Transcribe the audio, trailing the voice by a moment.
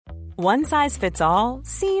One size fits all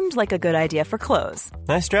seemed like a good idea for clothes.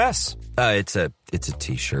 Nice dress. It's a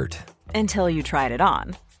t-shirt. Until you tried it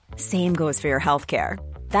on. Same goes for your healthcare.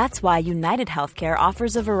 That's why United Healthcare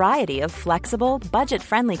offers a variety of flexible,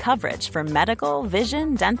 budget-friendly coverage for medical,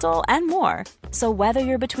 vision, dental, and more. So whether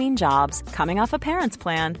you're between jobs, coming off a parent's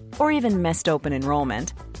plan, or even missed open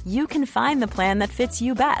enrollment, you can find the plan that fits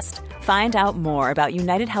you best. Find out more about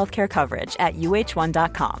United Healthcare coverage at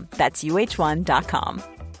uh1.com. That's uh1.com.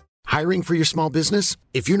 Hiring for your small business?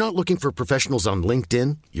 If you're not looking for professionals on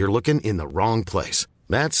LinkedIn, you're looking in the wrong place.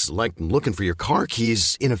 That's like looking for your car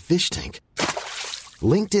keys in a fish tank.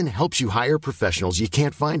 LinkedIn helps you hire professionals you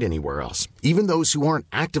can't find anywhere else, even those who aren't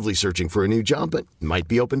actively searching for a new job but might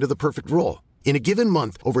be open to the perfect role. In a given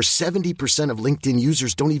month, over 70% of LinkedIn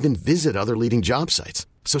users don't even visit other leading job sites.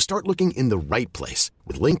 So start looking in the right place.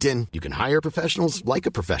 With LinkedIn, you can hire professionals like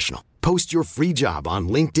a professional. Post your free job on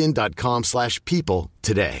linkedin.com/people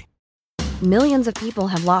today. Millions of people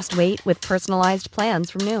have lost weight with personalized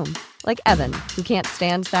plans from Noom. Like Evan, who can't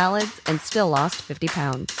stand salads and still lost 50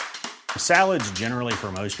 pounds. Salads generally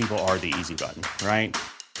for most people are the easy button, right?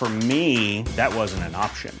 For me, that wasn't an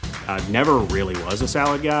option. I never really was a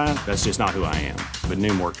salad guy. That's just not who I am. But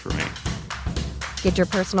Noom worked for me. Get your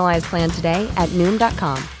personalized plan today at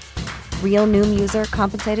Noom.com. Real Noom user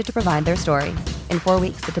compensated to provide their story. In 4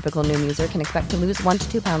 weeks, the typical Noom user can expect to lose 1 to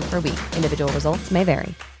 2 pounds per week. Individual results may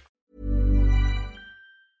vary.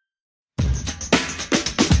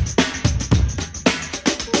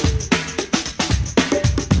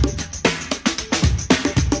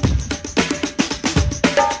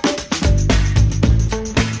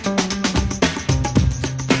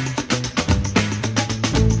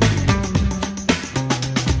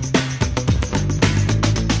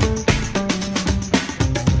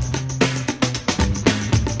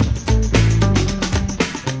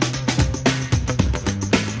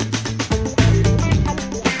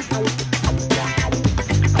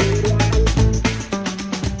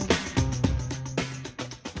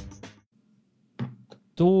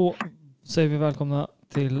 Då säger vi välkomna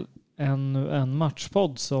till ännu en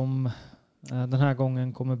matchpodd som den här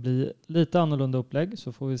gången kommer bli lite annorlunda upplägg,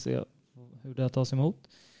 så får vi se hur det tas emot.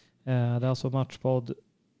 Det är alltså matchpodd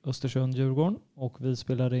Östersund-Djurgården och vi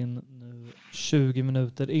spelar in nu 20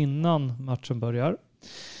 minuter innan matchen börjar.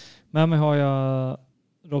 Med mig har jag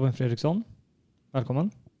Robin Fredriksson.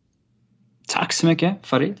 Välkommen. Tack så mycket,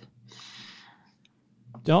 Farid.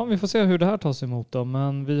 Ja, vi får se hur det här tas emot då,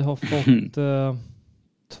 men vi har fått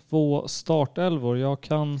 2 startelvor. Jag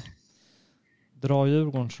kan dra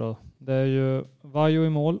Djurgårdens då. Det är ju Vaiho i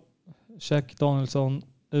mål, Käck, Danielsson,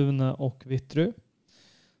 Une och Vittry.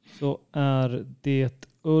 Så är det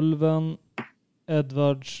Ulven,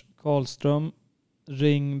 Edvards, Karlström,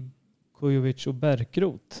 Ring, Kujovic och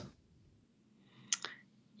Bärkroth.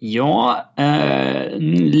 Ja,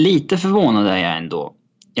 lite förvånad är jag ändå.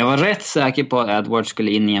 Jag var rätt säker på att Edwards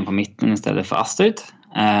skulle in igen på mitten istället för Astrid.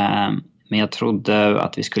 Men jag trodde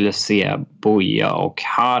att vi skulle se Boja och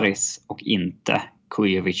Haris och inte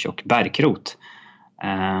Kujovic och Bärkroth.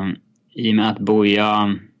 I och med att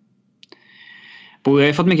Boja har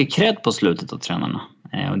ju fått mycket cred på slutet av tränarna.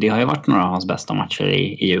 Och det har ju varit några av hans bästa matcher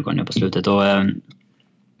i Djurgården nu på slutet. Och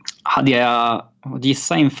hade jag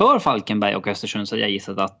gissat inför Falkenberg och Östersund så hade jag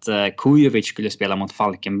gissat att Kujovic skulle spela mot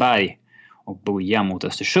Falkenberg och Boja mot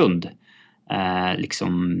Östersund.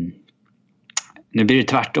 Nu blir det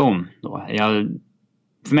tvärtom då.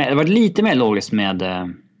 För mig, det var lite mer logiskt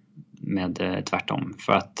med tvärtom.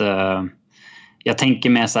 För att jag tänker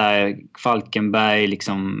med så här, Falkenberg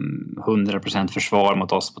liksom 100% försvar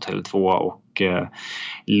mot oss på Tele2 och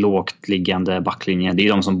lågt liggande backlinje. Det är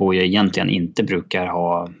de som Boja egentligen inte brukar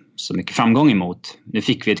ha så mycket framgång emot. Nu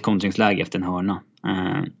fick vi ett kontringsläge efter en hörna.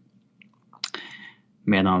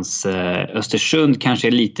 Medans Östersund kanske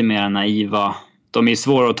är lite mer naiva. De är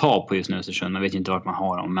svåra att ta på just nu, Östersund. Man vet ju inte vart man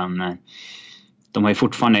har dem. Men de har ju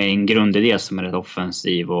fortfarande en grundidé som är rätt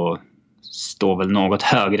offensiv och står väl något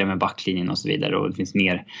högre med backlinjen och så vidare. Och det finns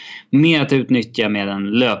mer att utnyttja med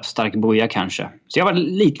en löpstark Boja kanske. Så jag var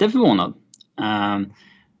lite förvånad.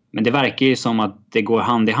 Men det verkar ju som att det går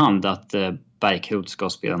hand i hand att Bärkroth ska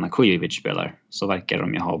spela när Kujovic spelar. Så verkar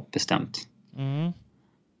de ju ha bestämt. Mm.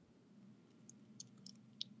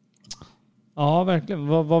 Ja, verkligen.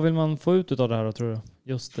 Vad vill man få ut av det här då, tror du?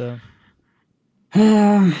 Just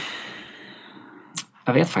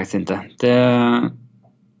jag vet faktiskt inte.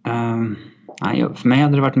 Nej, för mig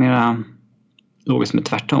hade det varit mer logiskt med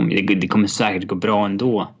tvärtom. Det kommer säkert gå bra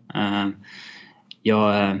ändå.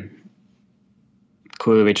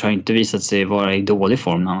 Kujovic har inte visat sig vara i dålig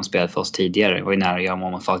form när han spelat för oss tidigare. Det var ju nära att göra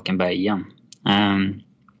mål mot Falkenberg igen.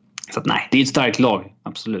 Så att, nej, det är ett starkt lag.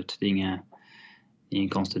 Absolut. Det är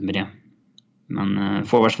inget konstigt med det. Men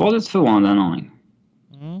forwardsvalet förvånade en aning.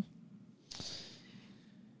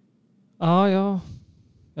 Ja,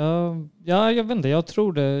 jag vet inte. Jag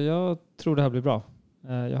tror det här blir bra.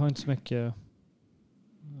 Jag har inte så mycket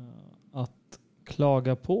att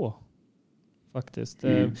klaga på faktiskt.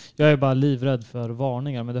 Jag är bara livrädd för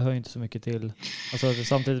varningar, men det hör ju inte så mycket till. Alltså,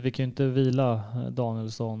 samtidigt, vi kan ju inte vila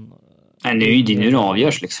Danielsson. Nej, nu det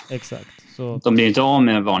avgörs liksom. Exakt. Så... De blir ju inte av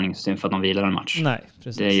med varningssystem för att de vilar en match. Nej,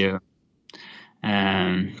 precis. Det är ju...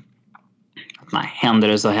 nej, händer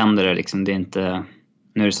det så händer det liksom. Det är inte...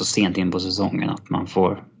 Nu är det så sent in på säsongen att man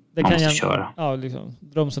måste köra. Ja, liksom.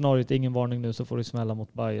 Drömscenariot, ingen varning nu, så får du smälla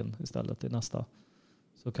mot Bayern istället i nästa.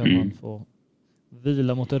 Så kan man få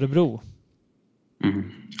vila mot Örebro.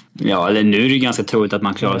 Ja, eller nu är det ganska troligt att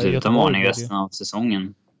man klarar sig utan varning resten av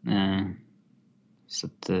säsongen. Så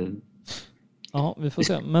att... Ja, vi får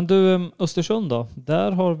se. Men du, Östersund då?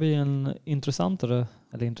 Där har vi en intressantare,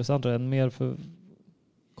 en mer för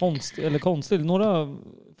konstig. Några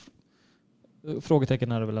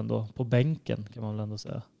frågetecken är det väl ändå på bänken, kan man väl ändå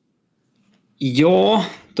säga. Ja,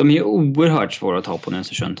 de är oerhört svåra att ta på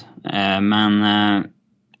Östersund. Men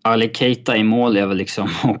Ali Keita i mål är väl liksom,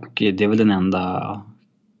 och det är väl den enda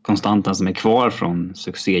konstanten som är kvar från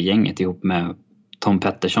succégänget ihop med Tom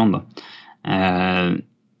Pettersson då.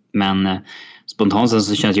 Men spontant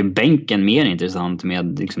så känns ju bänken mer intressant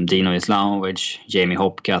med liksom Dino Islamovic, Jamie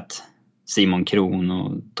Hopcat, Simon Kron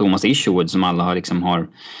och Thomas Isherwood som alla har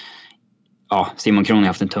ja, Simon Kron har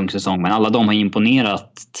haft en tung säsong, men alla de har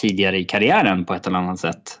imponerat tidigare i karriären på ett eller annat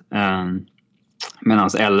sätt. Medan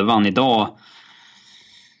 11 idag,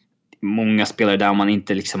 många spelare där man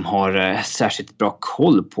inte liksom har särskilt bra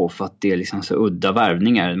koll på för att det är liksom så udda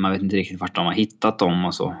värvningar. Man vet inte riktigt vart de har hittat dem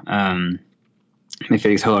och så. Med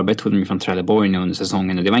Felix Hörberg tog de från Trelleborg nu under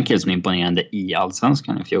säsongen och det var en kille som imponerade i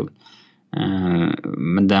Allsvenskan i fjol.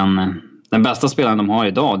 Men den bästa spelaren de har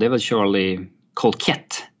idag, det är väl Charlie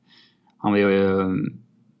Colquette. Han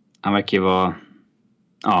verkar ju vara...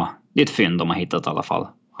 Ja, det är ett fynd de har hittat i alla fall.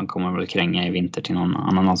 Han kommer väl kränga i vinter till någon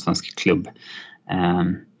annan allsvensk klubb.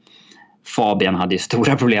 Fabian hade ju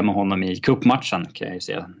stora problem med honom i cupmatchen, kan jag ju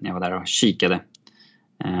säga, när jag var där och kikade.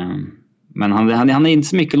 Men han är inte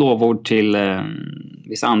så mycket lovord till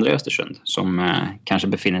vissa andra i Östersund som kanske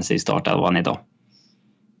befinner sig i startelvan idag.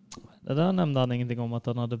 Det där nämnde han ingenting om, att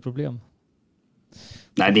han hade problem.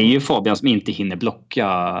 Nej, det är ju Fabian som inte hinner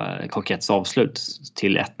blocka Colquettes avslut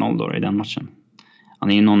till 1-0 då i den matchen.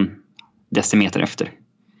 Han är ju någon decimeter efter.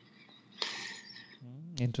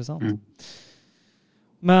 Intressant.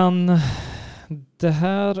 Men det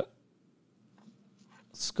här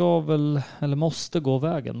ska väl, eller måste gå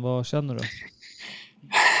vägen. Vad känner du?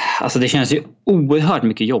 Alltså det känns ju oerhört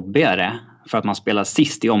mycket jobbigare för att man spelar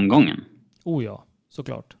sist i omgången. Oh ja,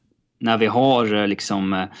 såklart. När vi har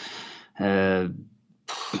liksom...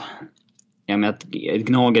 jag menar att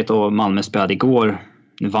Gnaget och Malmö spelade igår.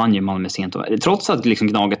 Nu vann ju Malmö sent. Trots att liksom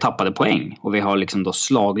Gnaget tappade poäng och vi har liksom då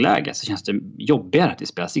slagläge, så känns det jobbigare att vi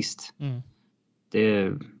spelar sist.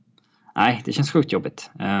 Det känns sjukt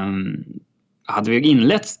jobbigt. Hade vi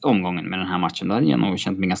inlett omgången med den här matchen, då hade jag nog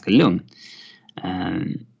känt mig ganska lugn.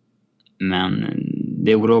 Men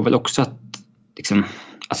det oroar väl också att liksom,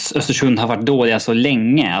 att Östersund har varit dåliga så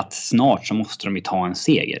länge att snart så måste de ju ta en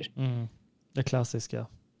seger. Det klassiska.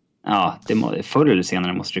 Ja, förr eller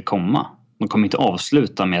senare måste det komma. De kommer inte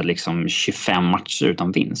avsluta med liksom 25 matcher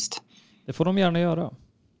utan vinst. Det får de gärna göra.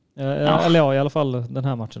 Eller ja, i alla fall den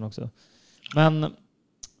här matchen också. Men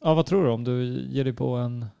ja, vad tror du om du ger dig på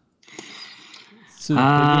en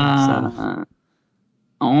supervinst?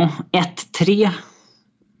 Ja, 1-3.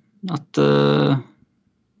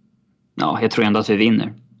 Jag tror ändå att vi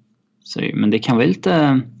vinner. Så, men det kan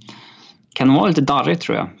vara lite darrigt,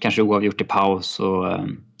 tror jag. Kanske oavgjort i paus och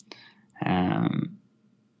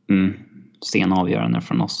sen avgörande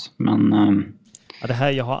från oss. Men det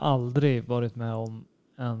här, jag har aldrig varit med om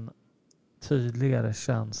en tydligare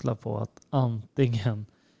känsla på att antingen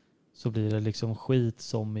så blir det liksom skit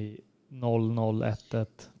som i 0-0, 1-1,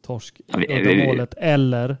 torsk under målet,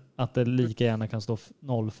 eller att det lika gärna kan stå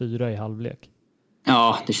 0-4 i halvlek.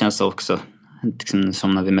 Ja, det känns också liksom,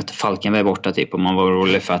 som när vi mötte Falkenberg borta typ, och man var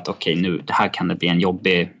orolig för att nu, det här kan det bli en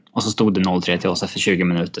jobbig, och så stod det 0-3 till oss efter 20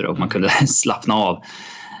 minuter och man kunde slappna av.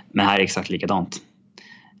 Men här är exakt likadant.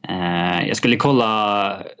 Jag skulle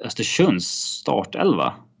kolla Östersunds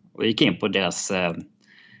startelva och gick in på deras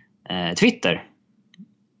Twitter.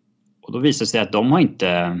 Och då visade det sig att de har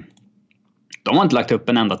inte lagt upp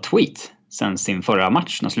en enda tweet sen sin förra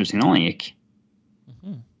match när slutsignalen gick.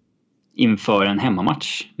 Inför en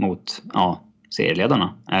hemmamatch mot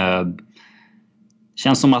serieledarna.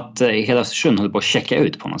 Känns som att hela Östersund håller på att checka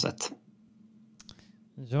ut på något sätt.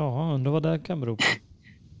 Ja, undrar vad det kan bero på.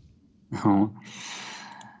 Ja,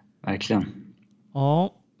 verkligen.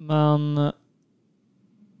 Ja, men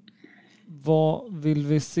vad vill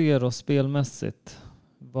vi se då spelmässigt?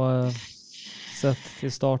 Vad är sett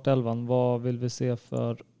till startelvan? Vad vill vi se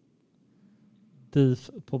för DIF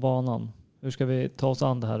på banan? Hur ska vi ta oss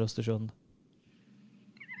an det här Östersund?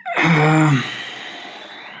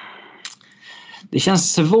 Det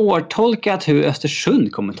känns svårtolkat hur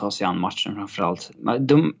Östersund kommer ta sig an matchen framförallt.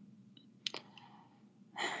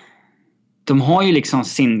 De har ju liksom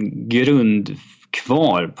sin grund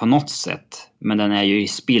kvar på något sätt. Men den är ju i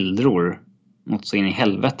spillror något så in i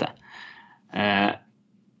helvete.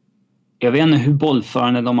 Jag vet inte hur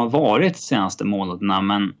bollförande de har varit de senaste månaderna,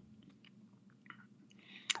 men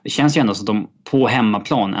det känns ju ändå så att de på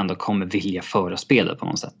hemmaplan ändå kommer vilja föra spelet på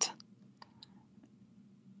något sätt.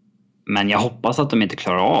 Men jag hoppas att de inte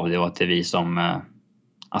klarar av det och att det är vi som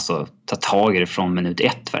tar tag i det från minut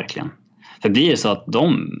 1 verkligen. För blir det så att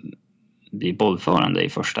de blir bollförande i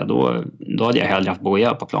första, då hade jag hellre haft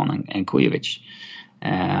Boja på planen än Kujovic.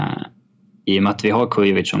 I och med att vi har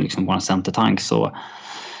Kujovic som liksom vår centertank, så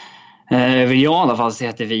vill jag i alla fall se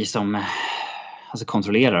att det är vi som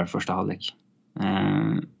kontrollerar första halvlek.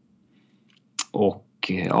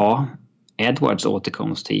 Och ja, Edwards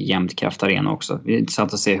återkomst till Jämtkraft Arena också. Det är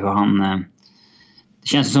intressant att se hur han... Det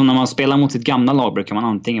känns som när man spelar mot sitt gamla lag brukar man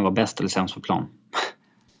antingen vara bäst eller sämst på plan.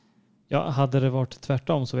 Ja, hade det varit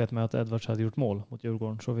tvärtom så vet man att Edwards hade gjort mål mot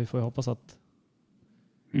Djurgården. Så vi får ju hoppas att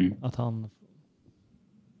han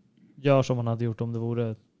gör som han hade gjort om det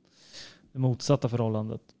vore det motsatta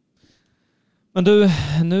förhållandet. Men du,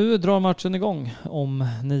 nu drar matchen igång om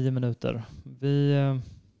 9 minuter.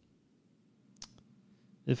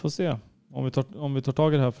 Vi får se om vi tar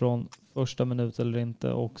tag i det här från första minut eller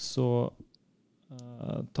inte, och så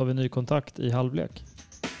tar vi ny kontakt i halvlek.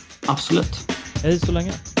 Absolut. Hej så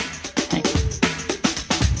länge. Hej.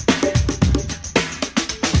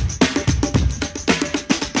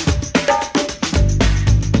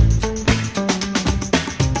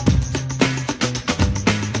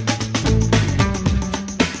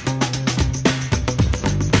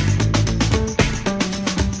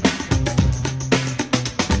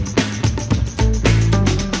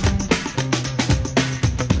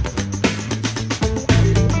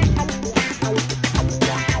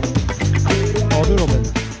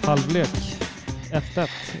 Halvlek 1-1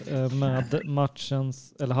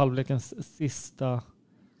 med halvlekens sista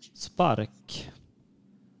spark.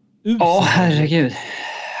 Ja, herregud.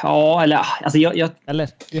 Ja, eller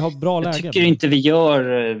vi har bra lägen. Jag tycker inte vi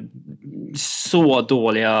gör så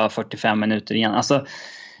dåliga 45 minuter igen. Alltså,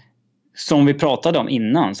 som vi pratade om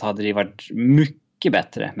innan så hade det varit mycket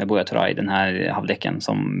bättre med Buya Turay den här halvleken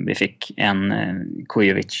som vi fick än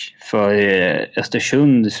Kujovic. För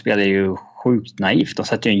Östersund spelar ju sjukt naivt. De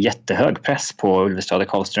sätter ju en jättehög press på Ulvestrad och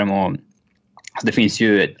Karlström, och det finns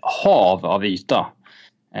ju ett hav av yta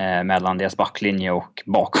mellan deras backlinje och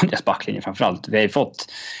bakom deras backlinje framförallt.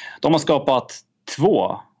 De har skapat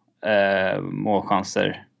 2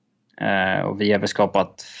 målchanser och vi har väl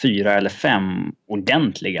skapat 4 eller 5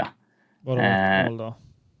 ordentliga. Bara ett mål då?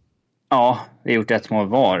 Ja, vi har gjort 1 mål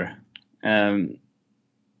var.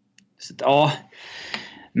 Så, ja.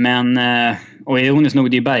 Men, och ironiskt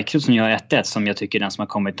nog, det är Bergkrut som gör 1-1 som jag tycker är den som har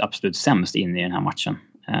kommit absolut sämst in i den här matchen.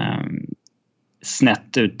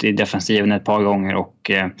 Snett ut i defensiven ett par gånger,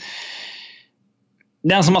 och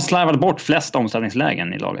den som har slarvat bort flest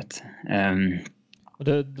omställningslägen i laget. Och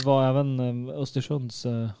det var även Östersunds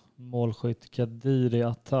målskytt Kadiri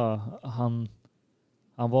Atta. Han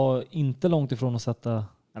var inte långt ifrån att sätta,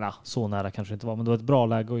 så nära kanske inte var, men det var ett bra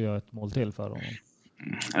läge att göra ett mål till för honom.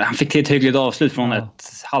 Han fick till ett hyggligt avslut från ett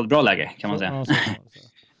halvbra läge kan man säga.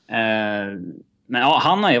 Men ja,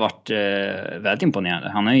 han har ju varit väldigt imponerande.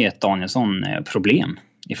 Han har ju gett Danielsson problem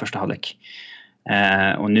i första halvlek.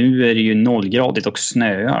 Och nu är det ju 0-gradigt och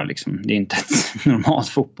snöar liksom. Det är inte ett normalt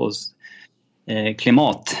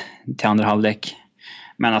fotbollsklimat till andra halvlek.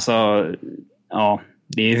 Men alltså, ja,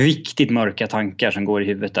 det är riktigt mörka tankar som går i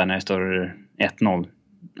huvudet där när det står 1-0.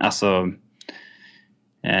 Alltså,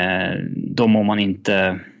 då mår man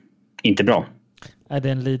inte bra. Nej, det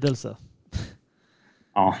är en lidelse.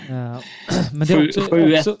 Ja. Men det är också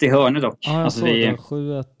 7-1 i hörnet dock. Ja, jag såg det.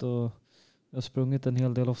 7-1 och jag har sprungit en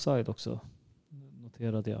hel del offside också.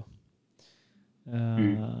 Noterade jag.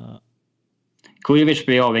 Kujovic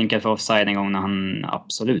blev avvinkad för offside en gång när han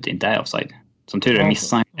absolut inte är offside. Som tur är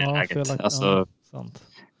missar han läget. Alltså, sant.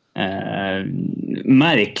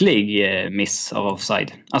 Märklig miss av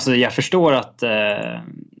offside. Alltså jag förstår att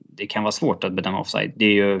det det kan vara svårt att bedöma offside. Det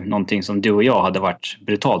är ju någonting som du och jag hade varit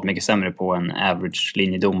brutalt mycket sämre på än average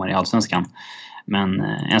linjedomare i Allsvenskan. Men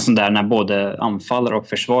en sån där när både anfallare och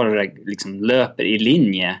försvarare liksom löper i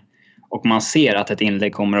linje och man ser att ett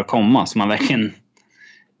inlägg kommer att komma, så man verkligen...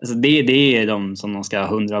 Alltså det är de som de ska ha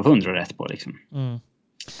 100 av 100 rätt på. Liksom.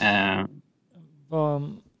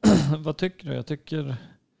 Vad tycker du? Jag tycker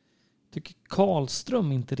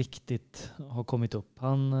Karlström inte riktigt har kommit upp.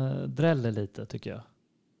 Han dräller lite, tycker jag.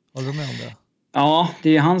 Håller du med om det? Ja,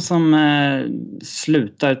 det är han som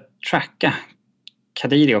slutar tracka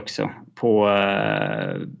Kadiri också på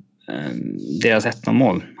deras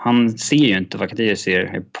 1-0-mål. Han ser ju inte vad Kadiri ser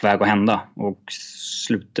är på väg att hända och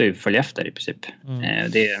slutar ju följa efter i princip.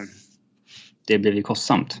 Det blir ju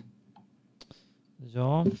kostsamt.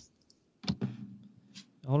 Ja,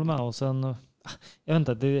 jag håller med. Och sen, jag vet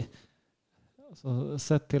inte, det, alltså,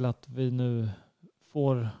 sett till att vi nu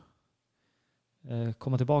får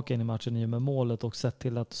komma tillbaka in i matchen i med målet och sett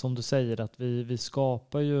till att, som du säger, att vi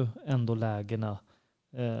skapar ju ändå lägena.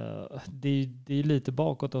 Det är lite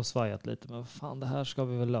bakåt och svajat lite, men fan, det här ska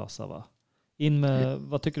vi väl lösa, va? In med,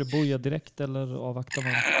 vad tycker du, Boja direkt eller avvaktar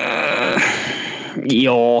man?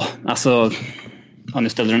 Ja, alltså nu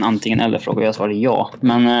ställer du en antingen eller fråga och jag svarar ja,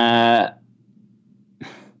 men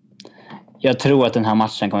jag tror att den här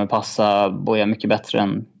matchen kommer passa Boja mycket bättre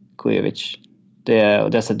än Kujovic. Det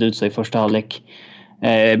har sett ut så i första halvlek.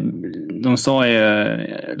 De sa ju,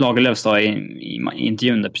 Lagerlöf sa i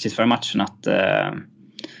intervjun där precis före matchen att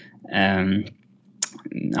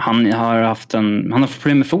han har haft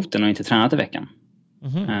problem med foten och inte tränat i veckan.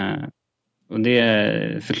 Och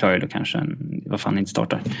det förklarar då kanske varför han inte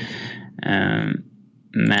startar.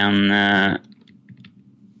 Men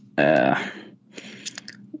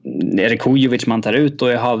är det Kujovic man tar ut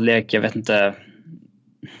då i halvlek? Jag vet inte.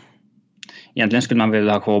 Egentligen skulle man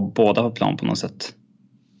vilja ha kvar båda på plan på något sätt.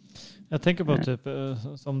 Jag tänker på typ,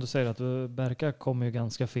 som du säger, att Berka kommer ju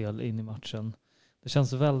ganska fel in i matchen. Det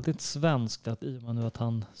känns väldigt svenskt att i och med nu att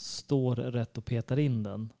han står rätt och petar in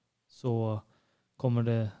den, så kommer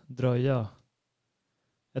det dröja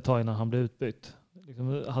ett tag innan han blir utbytt.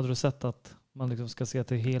 Liksom, hade du sett att man liksom ska se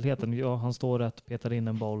till helheten? Ja, han står rätt, petar in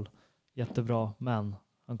en boll, jättebra, men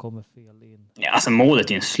han kommer fel in. Ja, alltså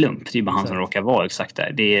målet är en slump. Det är bara han som råkar vara exakt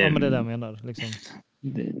där. Ja, men det är det jag menar. Liksom.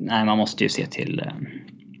 Nej, man måste ju se till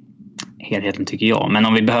helheten, tycker jag. Men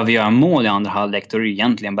om vi behöver göra mål i andra halvlek, då är det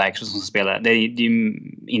egentligen Bergström som spelar. Det är ju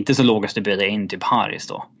inte så låga stuböda in typ Harris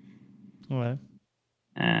då. Nej.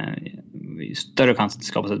 Större chans att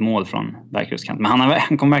skapas ett mål från Bergströms kant. Men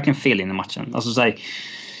han kom verkligen fel in i matchen. Alltså så här,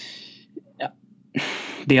 ja,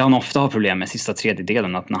 det han ofta har problem med sista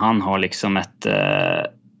tredjedelen, att när han har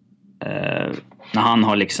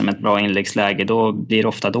liksom ett bra inläggsläge, då blir det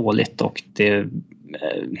ofta dåligt och det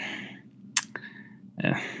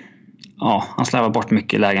han slävar bort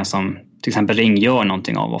mycket lägen som till exempel Ring gör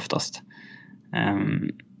någonting av oftast.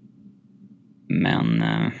 Men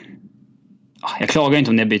jag klagar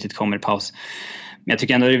inte om det bytet kommer i paus. Men jag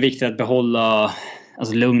tycker ändå det är viktigt att behålla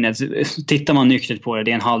lugnet. Tittar man nyktert på det,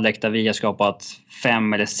 det är en halvlek där vi har skapat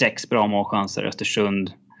 5 eller 6 bra målchanser.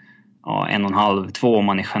 Östersund 1,5, 2 om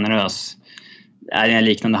man är generös. Är det en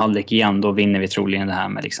liknande halvlek igen, då vinner vi troligen det här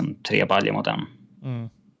med 3 baljor mot en.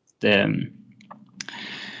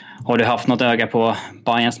 Har du haft något öga på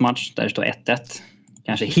Bayerns match där det står 1-1?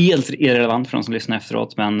 Kanske helt irrelevant för de som lyssnar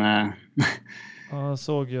efteråt, men... Jag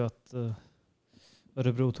såg ju att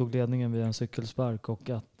Örebro tog ledningen via en cykelspark och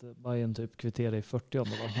att Bayern typ kvitterade i 40:e.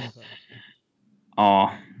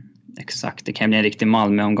 Ja, exakt. Det kan bli en riktig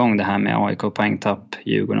Malmö-omgång det här med AIK poängtapp.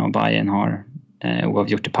 Djurgården och Bayern har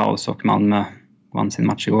oavgjort i paus och Malmö vann sin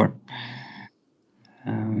match igår.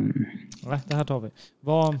 Det här tar vi.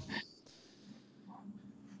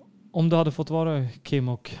 Om du hade fått vara Kim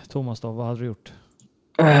och Thomas då, vad hade du gjort?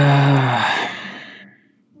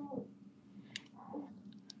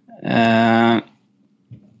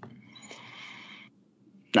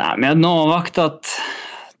 Nej, men jag hade avvaktat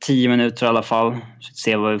 10 minuter i alla fall.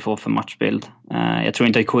 Se vad vi får för matchbild. Jag tror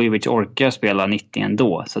inte att Kujovic orkar spela 90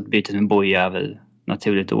 ändå. Så att bytet med Boja är väl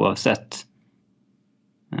naturligt oavsett.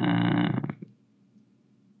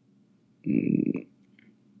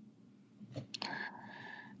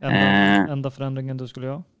 Enda förändringen du skulle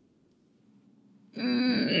göra?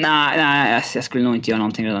 Nej, jag skulle nog inte göra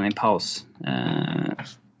någonting redan i paus.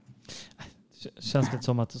 Känns det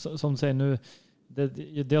som att, som du säger nu,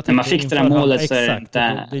 när man fick det där målet så är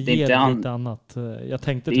det ger lite annat. Jag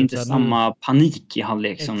tänkte det är inte samma panik i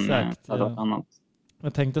halvlek som något annat.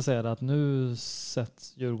 Jag tänkte säga det, att nu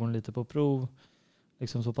sätts Djurgården lite på prov,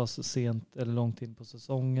 liksom så pass sent eller långt in på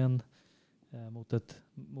säsongen, mot ett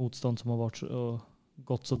motstånd som har varit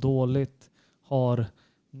gått så dåligt, har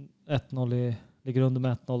 1-0 ligger under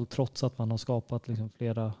med 1-0 trots att man har skapat liksom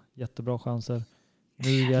flera jättebra chanser.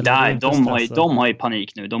 De har ju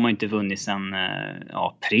panik nu. De har inte vunnit sedan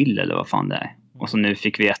april eller vad fan det är. Och så nu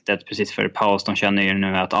fick vi 1-1 precis före paus. De känner ju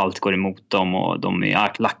nu att allt går emot dem och de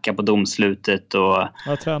är lacka på domslutet. Och,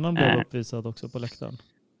 tränaren blev uppvisad också på läktaren.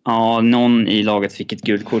 Ja, någon i laget fick ett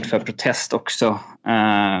gult kort för protest också.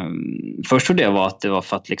 Först trodde jag att det var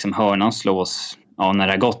för att liksom hörnan slås när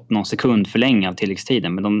det har gått någon sekund för länge av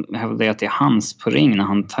tilläggstiden. Men de hävdade att det är hans poäng när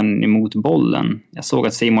han tar emot bollen. Jag såg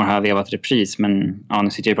att Simon här vevat repris, men nu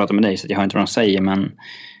sitter jag och pratar med dig så jag hör inte vad de säger. Men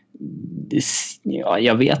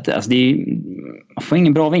jag vet det. Alltså man får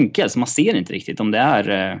ingen bra vinkel så man ser inte riktigt om det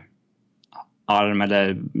är arm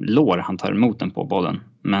eller lår han tar emot den på bollen.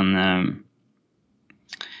 Men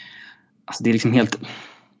alltså det är liksom helt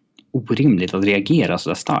orimligt att reagera så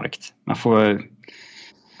där starkt. Man får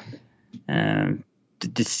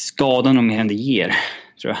det skadar nog mer än det ger,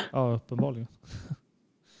 tror jag. Ja, uppenbarligen.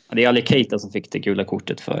 Det är Ali Keita som fick det gula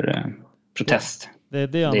kortet för protest.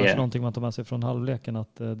 Det är annars någonting man tar med sig från halvleken,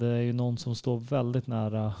 att det är ju någon som står väldigt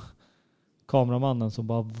nära kameramannen som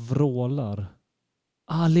bara vrålar.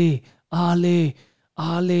 Ali,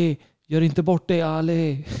 gör inte bort dig,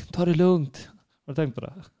 Ali. Ta det lugnt. Har du tänkt på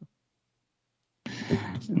det?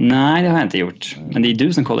 Nej, det har jag inte gjort. Men det är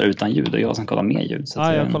du som kollar utan ljud och jag som kollar med ljud. Så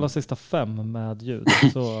jag kollar sista 5 med ljud.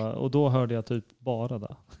 Och då hörde jag typ bara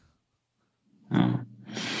det. Ja.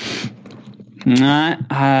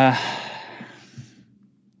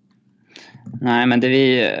 Nej, men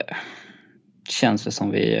det känns det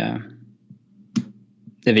som det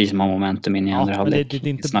är vi som har momentum in i andra halvlek. Det är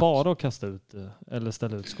inte bara att kasta ut eller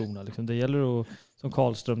ställa ut skorna. Liksom. Det gäller att, som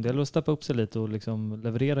Karlström, det gäller att steppa upp sig lite och liksom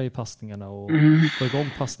leverera i passningarna. Och få igång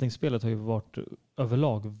passningsspelet har ju varit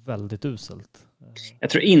överlag väldigt uselt. Jag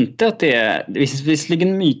tror inte att det är...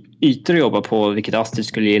 Visserligen ytor att jobba på, vilket Astrid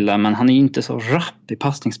skulle gilla, men han är ju inte så rapp i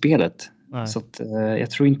passningsspelet. Nej. Så att,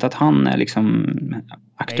 jag tror inte att han är liksom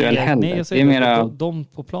aktuell heller. Nej, jag säger det är mera... De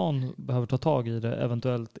på plan behöver ta tag i det,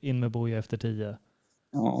 eventuellt in med Boja efter 10.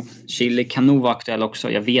 Ja, Chile kan nog vara aktuell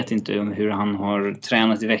också. Jag vet inte hur han har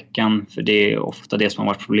tränat i veckan, för det är ofta det som har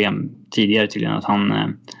varit problem tidigare tydligen, att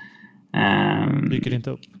han dyker inte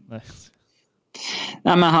upp.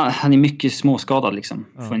 Nej, men han är mycket småskadad liksom.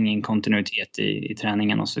 Får ingen kontinuitet i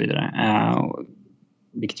träningen och så vidare.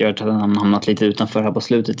 Vilket gör att han hamnat lite utanför här på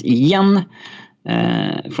slutet igen.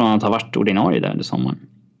 Från att ha varit ordinarie där under sommaren.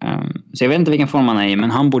 Så jag vet inte vilken form han är i,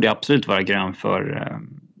 men han borde absolut vara grön för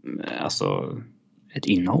alltså ett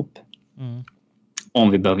inhopp.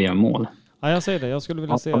 Om vi behöver göra mål. Ja, jag säger det. Jag skulle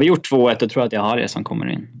vilja se... Har vi gjort 2-1, då tror jag att jag har det som kommer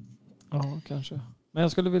in. Ja, kanske. Men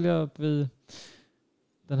jag skulle vilja att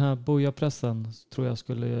den här bojapressen tror jag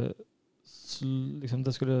skulle liksom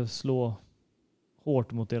det skulle slå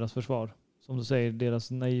hårt mot deras försvar. Som du säger,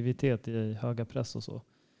 deras naivitet i höga press och så.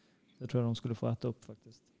 Det tror jag de skulle få äta upp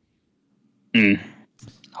faktiskt.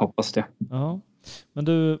 Hoppas det. Ja. Men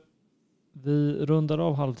du, vi rundar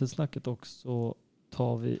av halvtidssnacket och så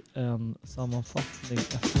tar vi en sammanfattning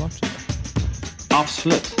efter matchen.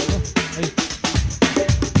 Absolut. Ja, hej.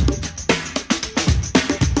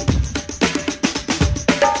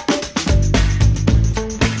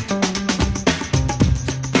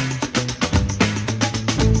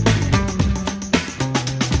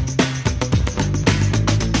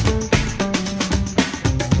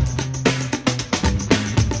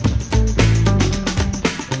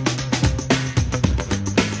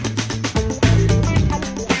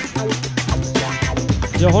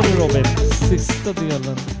 Jag har nu Robin, sista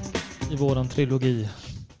delen i våran trilogi.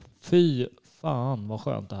 Fy fan vad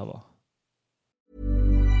skönt det här var.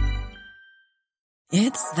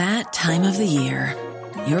 It's that time of the year.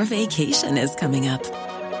 Your vacation is coming up.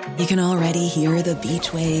 You can already hear the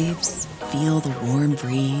beach waves, feel the warm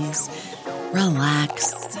breeze,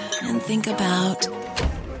 relax and think about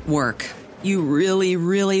work. You really,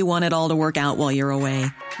 really want it all to work out while you're away.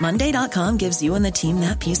 Monday.com gives you and the team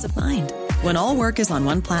that peace of mind. When all work is on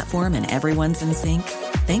one platform and everyone's in sync,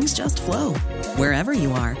 things just flow. Wherever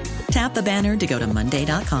you are, tap the banner to go to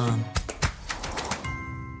Monday.com.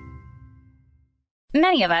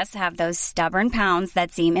 Many of us have those stubborn pounds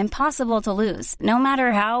that seem impossible to lose, no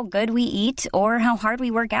matter how good we eat or how hard we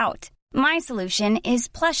work out. My solution is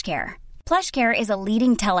PlushCare. PlushCare is a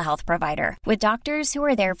leading telehealth provider with doctors who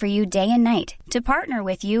are there for you day and night to partner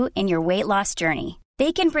with you in your weight loss journey.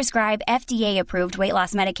 They can prescribe FDA-approved weight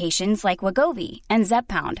loss medications like Wegovy and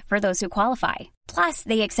Zepbound for those who qualify. Plus,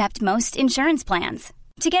 they accept most insurance plans.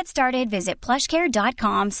 To get started, visit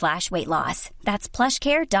plushcare.com/weightloss. That's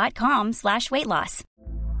plushcare.com/weightloss.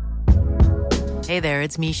 Hey there,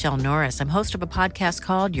 it's Michelle Norris. I'm host of a podcast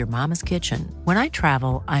called Your Mama's Kitchen. When I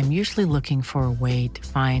travel, I'm usually looking for a way to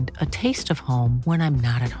find a taste of home when I'm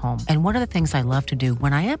not at home. And one of the things I love to do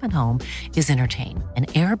when I am at home is entertain. And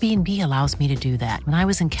Airbnb allows me to do that. When I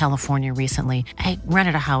was in California recently, I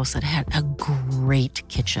rented a house that had a great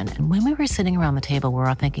kitchen. And when we were sitting around the table, we were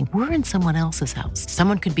all thinking, we're in someone else's house.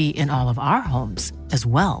 Someone could be in all of our homes as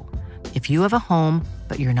well. If you have a home,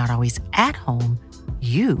 but you're not always at home,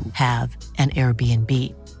 you have an Airbnb.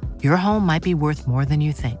 Your home might be worth more than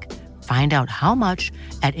you think. Find out how much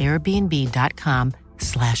at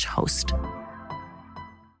airbnb.com/host.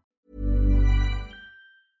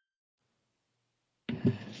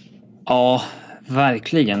 Ja,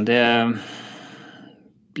 verkligen. Det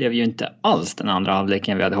blev ju inte alls den andra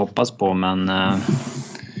halvleken vi hade hoppats på, men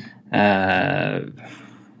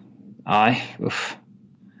nej, uff.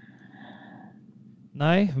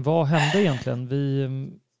 Nej, vad hände egentligen? Vi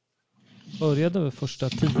började första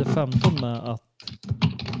 10-15 med att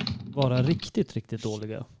vara riktigt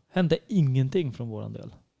dåliga. Hände ingenting från våran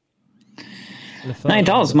del? Nej,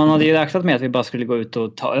 inte alls. Man hade ju räknat med att vi bara skulle gå ut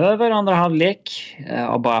och ta över andra halvlek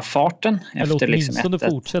av bara farten. Eller efter åtminstone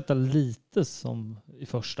liksom fortsätta lite som i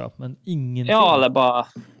första, men ingenting. Ja, eller bara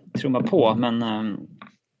trumma på. Men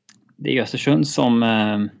det är Östersund som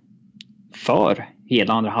för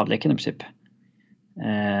hela andra halvleken i princip.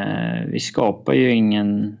 Vi skapar ju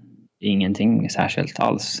ingenting särskilt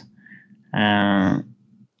alls.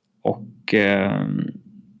 Och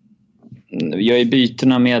jag är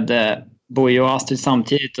byterna med Boja och Astrid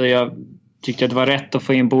samtidigt, och jag tyckte att det var rätt att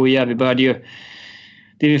få in Boja. Det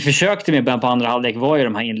vi försökte med på andra halvlek var ju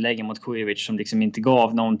de här inläggen mot Kujovic som liksom inte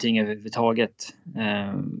gav någonting överhuvudtaget.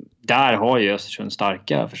 Där har ju Östersund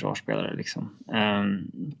starka försvarsspelare liksom.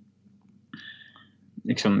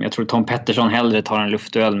 Jag tror Tom Pettersson hellre tar en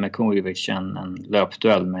luftduell med Kujovic än en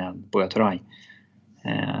löpduell med Buya Turay.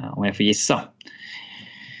 Om jag får gissa.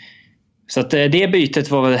 Så att det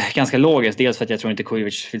bytet var väl ganska logiskt. Dels för att jag tror inte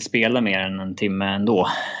Kujovic vill spela mer än en timme ändå.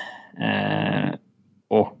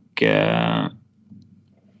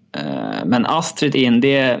 Men Astrid in,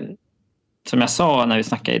 det som jag sa när vi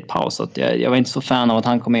snackade i ett paus, att jag var inte så fan av att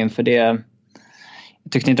han kom in, för det jag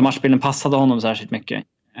tyckte inte matchbilden passade honom särskilt mycket.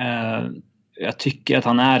 Jag tycker att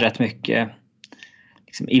han är rätt mycket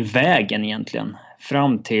liksom i vägen egentligen.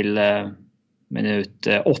 Fram till minut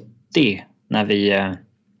 80 när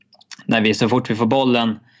vi så fort vi får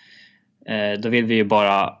bollen, då vill vi ju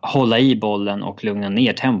bara hålla i bollen och lugna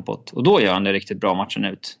ner tempot. Och då gör han det riktigt bra matchen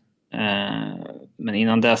ut. Men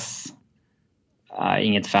innan dess är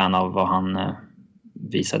inget fan av vad han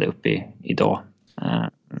visade upp idag.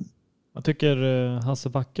 Jag tycker Hasse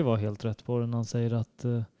Backe var helt rätt på det när han säger att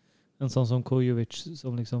en sån som Kujovic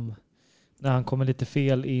som liksom, när han kommer lite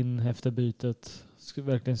fel in efter bytet,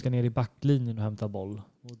 verkligen ska ner i backlinjen och hämta boll.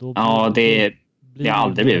 Och då det har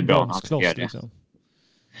aldrig blivit bra när han försöker göra det. Liksom.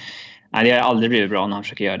 Nej, det har aldrig blivit bra när han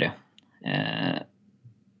försöker göra det.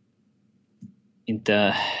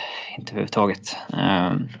 Inte överhuvudtaget.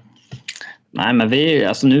 Nej, men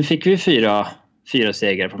nu fick vi fyra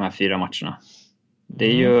segrar på de här 4 matcherna. Det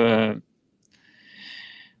är ju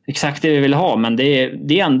exakt det vi vill ha, men det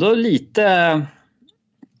är ändå lite...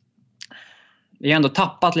 Vi har ändå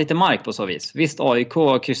tappat lite mark på så vis. Visst, AIK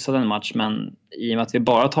kryssade en match, men i och med att vi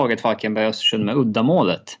bara tagit Falkenberg och Östersund med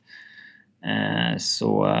uddamålet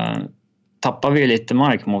så tappar vi lite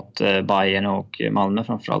mark mot Bayern och Malmö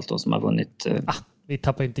framförallt då, som har vunnit. Vi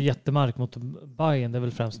tappar inte jättemark mot Bayern, det är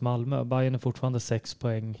väl främst Malmö. Bayern är fortfarande 6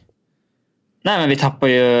 poäng. Nej, men vi tappar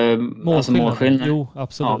ju målskillnad. Jo,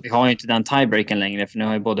 absolut. Ja, vi har ju inte den tiebreaken längre, för nu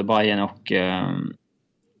har ju både Bayern och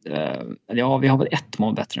vi har väl 1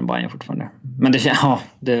 mål bättre än Bayern fortfarande. Men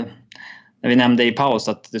när vi nämnde i paus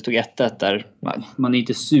att det stod 1-1 där, man är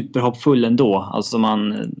inte superhoppfull ändå. Alltså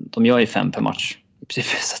de gör ju 5 per match. Så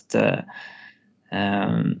att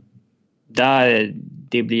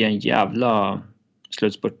det blir en jävla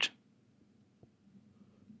slutspurt.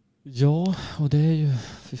 Ja, och det är ju,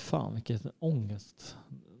 fy fan vilket ångest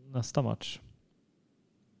nästa match.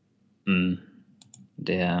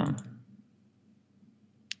 Det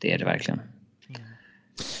är det verkligen.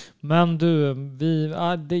 Men du,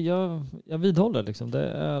 jag vidhåller liksom. Det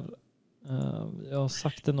är, jag har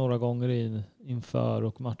sagt det några gånger inför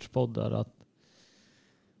och matchpoddar att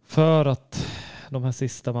för att de här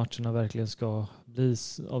sista matcherna verkligen ska bli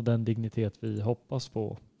av den dignitet vi hoppas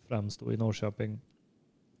på, främst då i Norrköping,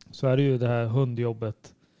 så är det ju det här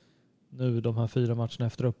hundjobbet nu, de här 4 matcherna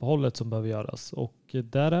efter uppehållet, som behöver göras. Och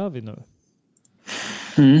där är vi nu.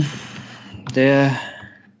 Det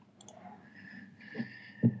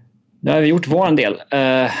har vi gjort vår del.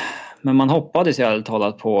 Men man hoppades ju ärligt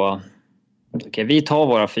talat på okej, vi tar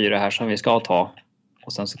våra 4 här som vi ska ta.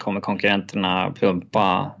 Och sen så kommer konkurrenterna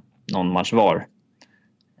plumpa någon match var.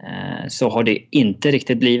 Så har det inte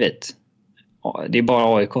riktigt blivit. Det är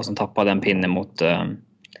bara AIK som tappade en pinne mot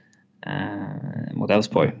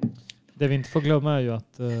Elfsborg. Det vi inte får glömma är ju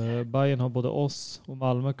att Bayern har både oss och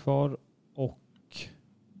Malmö kvar, och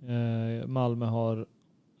Malmö har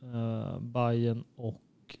Bayern och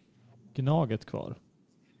Gnaget kvar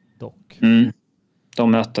dock.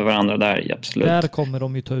 De möter varandra där, absolut. Där kommer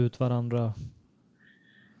de ju ta ut varandra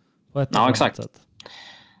på ett exakt. sätt.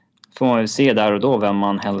 Får man ju se där och då vem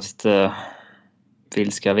man helst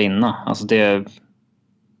vill ska vinna. Alltså det...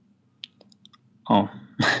 Ja.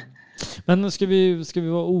 Men ska vi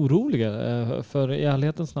vara oroliga? För i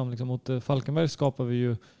ärlighetens namn liksom, mot Falkenberg skapar vi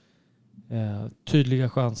ju tydliga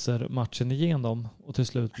chanser matchen igenom, och till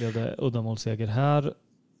slut blev det uddamålsseger. Här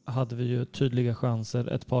hade vi ju tydliga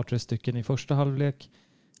chanser, ett par 3 stycken i första halvlek.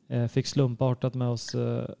 Fick slumpartat med oss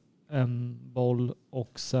en boll,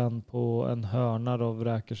 och sen på en hörna då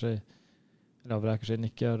vräker sig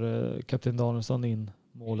nickar kapten Danielsson in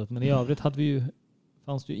målet. Men i övrigt fanns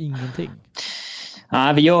det ju ingenting.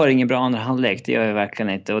 Nej, vi gör ingen bra andra halvlek. Det gör vi verkligen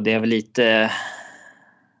inte. Och det är väl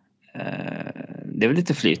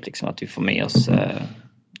lite flyt liksom, att vi får med oss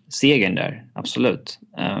segern där. Absolut.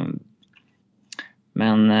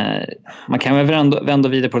 Men man kan väl vända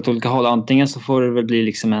vidare på ett olika håll. Antingen så får det väl bli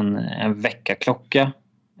liksom en väckarklocka.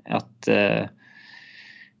 Att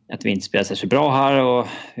vi inte spelar så bra här och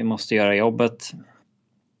vi måste göra jobbet.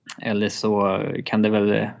 Eller så kan det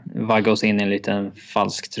väl vagga oss in i en liten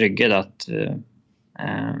falsk trygghet att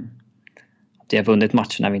vi har vunnit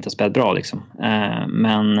matchen när vi inte har spelat bra liksom.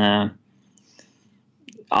 Men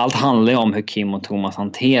allt handlar ju om hur Kim och Thomas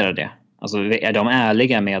hanterar det. Alltså är de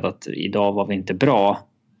ärliga med att idag var vi inte bra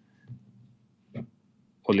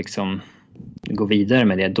och liksom gå vidare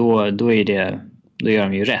med det, då gör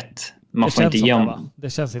de ju rätt. Man får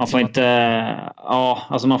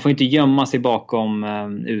inte gömma sig bakom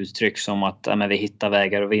uttryck som att vi hittar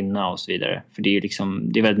vägar att vinna och så vidare. För det är ju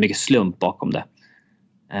liksom, det är väldigt mycket slump bakom det.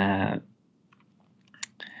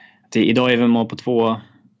 Idag är vi med på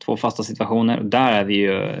två fasta situationer, och där är vi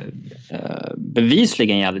ju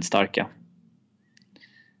bevisligen jävligt starka.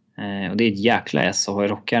 Och det är ett jäkla S att ha i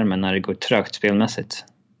rockärmen när det går trögt spelmässigt.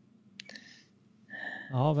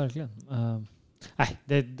 Ja, verkligen.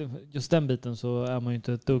 Just den biten så är man ju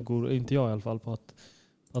inte ett dugg, inte jag i alla fall, på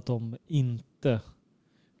att de inte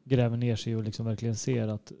gräver ner sig och liksom verkligen ser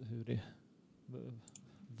att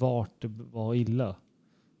vart det var illa,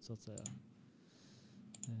 så att säga.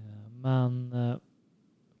 Men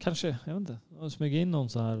kanske, jag vet inte, smyga in någon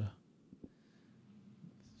så här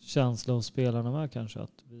känsla hos spelarna med kanske,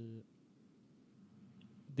 att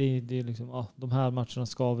det är liksom, de här matcherna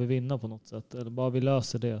ska vi vinna på något sätt, eller bara vi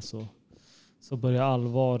löser det så börjar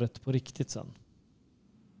allvaret på riktigt sen.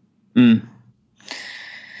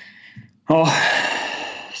 Ja,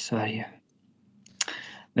 Sverige.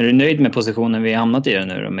 Är du nöjd med positionen vi hamnat i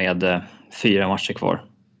nu med 4 matcher kvar?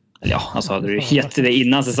 Ja, alltså hade du gett det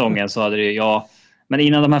innan säsongen så hade du men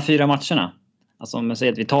innan de här 4 matcherna, alltså om man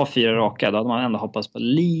säger att vi tar 4 raka, då hade man ändå hoppats på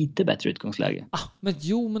lite bättre utgångsläge.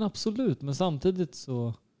 Men absolut, men samtidigt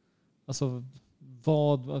så alltså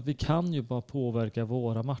vi kan ju bara påverka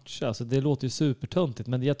våra matcher. Alltså det låter ju supertöntigt,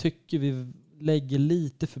 men jag tycker vi lägger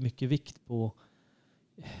lite för mycket vikt på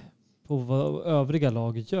vad övriga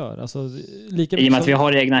laget gör. Alltså lika i och med att vi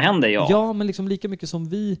har egna händer, Ja, men liksom lika mycket som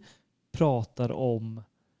vi pratar om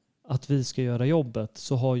att vi ska göra jobbet,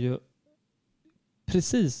 så har ju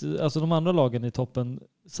precis, alltså de andra lagen i toppen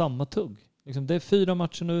samma tugg. Liksom, det är 4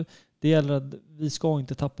 matcher nu. Det gäller att vi ska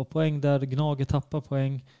inte tappa poäng där Gnaget tappar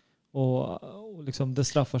poäng och liksom det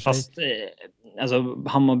straffar sig. Fast alltså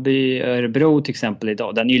Hammarby-Örebro till exempel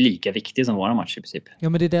idag, den är ju lika viktig som våra matcher i princip. Ja,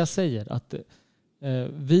 men det är det jag säger, att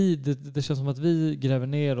det känns som att vi gräver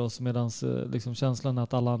ner oss medan liksom känslan är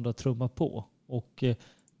att alla andra trummar på. Och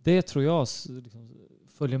det tror jag liksom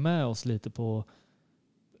följer med oss lite på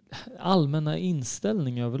allmänna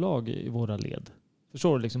inställning överlag i våra led.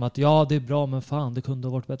 Förstår du liksom att det är bra, men fan, det kunde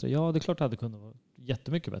ha varit bättre. Ja, det är klart det hade kunnat vara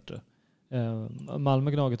jättemycket bättre.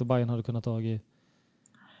 Malmö, Gnaget och Bayern hade kunnat ta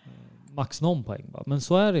max någon poäng. Va? Men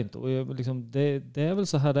så är det inte. Och liksom, det är väl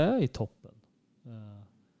så här det är i toppen.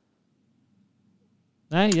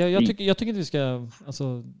 Nej, jag tycker inte vi ska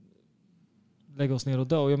lägga oss ner och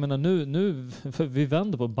dö. Och jag menar nu vi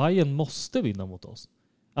vänder på. Bayern måste vinna mot oss.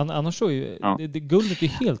 Annars så är ju guldet är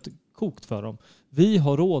helt kokt för dem. Vi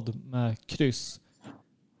har råd med kryss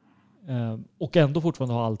och ändå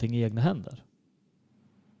fortfarande ha allting i egna händer.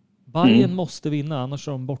 Bayern måste vinna, annars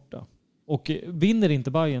är de borta. Och vinner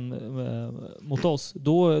inte Bayern mot oss,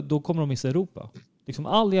 då kommer de missa Europa. Liksom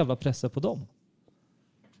all jävla press på dem.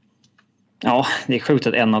 Ja, det är sjukt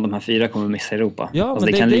att en av de här 4 kommer missa Europa. Ja, alltså,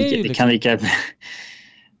 men det kan lika...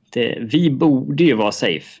 vi borde ju vara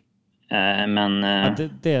safe. Men... Ja,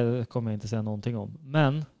 det kommer jag inte säga någonting om.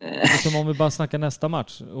 Men liksom om vi bara snackar nästa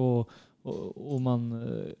match och man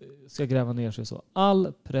ska gräva ner sig så.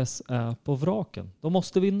 All press är på vraken. De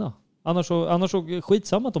måste vinna. Annars så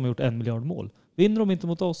skitsamma att de har gjort 1 miljard mål. Vinner de inte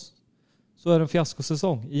mot oss så är det en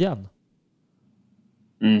fiaskosäsong igen.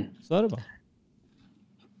 Så är det bara.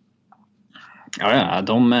 Ja,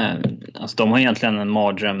 de har egentligen en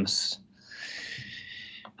mardröms...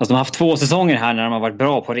 Alltså de har haft 2 säsonger här när de har varit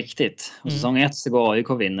bra på riktigt. Och säsong 1 så går AIK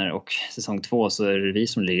vinner och säsong 2 så är det vi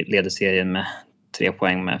som leder serien med 3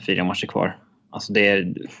 poäng med 4 matcher kvar. Alltså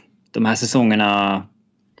de här säsongerna,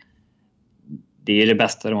 det är det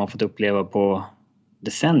bästa de har fått uppleva på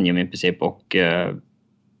decennium i princip. Och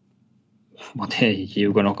både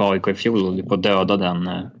Djurgården och AIK i fjol håller på att döda den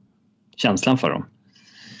känslan för dem.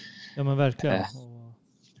 Ja men verkligen.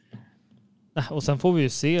 Och sen får vi ju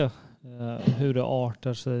se hur det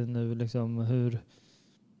artar sig nu. Liksom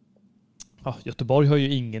Göteborg har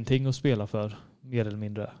ju ingenting att spela för, mer eller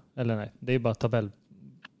mindre. Eller nej, det är bara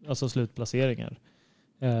alltså slutplaceringar.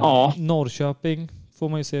 Norrköping får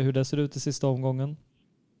man ju se hur det ser ut i sista omgången.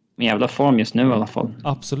 En jävla form just nu i alla fall.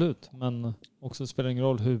 Absolut, men också spelar ingen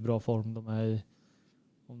roll hur bra form de är i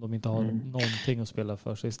om de inte har någonting att spela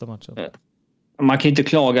för sista matchen. Man kan ju inte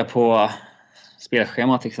klaga på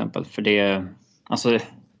spelschemat till exempel, för det, alltså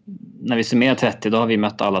när vi summerar 30 då har vi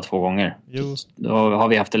mött alla 2 gånger. Jo. Då har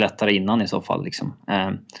vi haft det lättare innan i så fall liksom.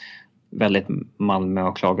 Väldigt Malmö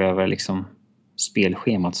att klaga över liksom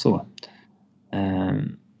spelschemat så.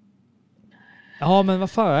 Ja men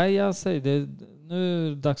vad fan, jag säger det, nu är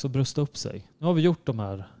det dags att brösta upp sig. Nu har vi gjort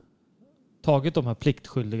tagit de här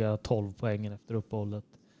pliktskyldiga 12 poängen efter uppehållet.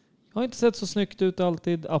 Det har inte sett så snyggt ut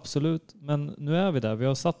alltid, absolut. Men nu är vi där. Vi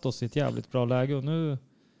har satt oss i ett jävligt bra läge och nu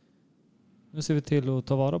ser vi till att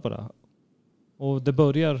ta vara på det. Och det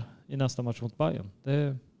börjar i nästa match mot Bayern.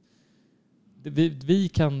 Vi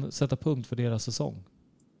kan sätta punkt för deras säsong.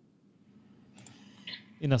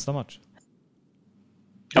 I nästa match.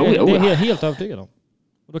 Det är jag helt övertygad om.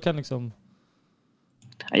 Och då kan liksom...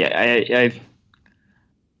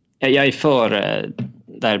 Jag är för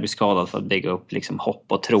derbyskadad för att bygga upp liksom hopp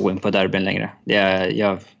och tro på derbyn längre.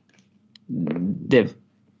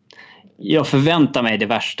 Jag förväntar mig det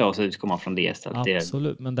värsta och så utgår man från det istället.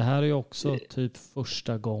 Absolut, men det här är ju också typ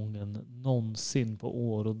första gången någonsin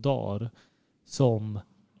på år och dagar som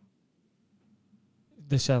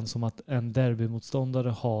det känns som att en derbymotståndare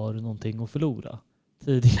har någonting att förlora.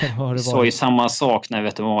 Tidigare har det varit... Så är samma sak när vi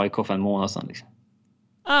vet om AIK för en månad sedan liksom.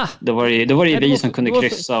 Då var det vi som kunde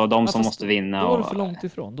kryssa och de som måste vinna. Då var det för långt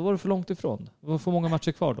ifrån. Det var för många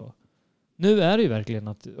matcher kvar då. Nu är det ju verkligen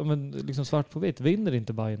att liksom svart på vitt, vinner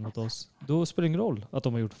inte Bayern mot oss, då spelar det ingen roll att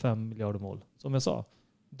de har gjort 5 miljarder mål. Som jag sa.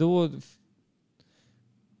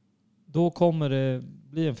 Då kommer det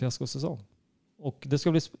bli en fiaskosäsong. Och det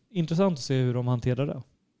ska bli intressant att se hur de hanterar det.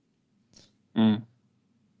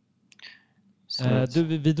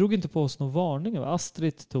 Vi drog inte på oss någon varning.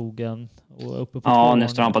 Astrid tog en. Och uppe på 2 nu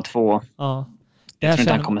står han på 2. Ja. Jag tror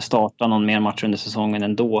inte han kommer starta någon mer match under säsongen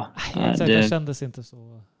ändå. Exakt, det kändes inte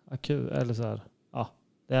så akut. Eller så här,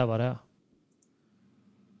 det är vad det är.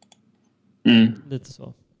 Lite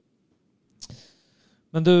så.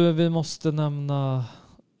 Men du, vi måste nämna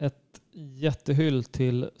ett jättehyll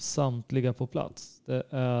till samtliga på plats. Det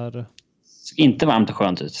är... Inte varmt och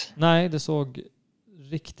skönt ut. Nej, det såg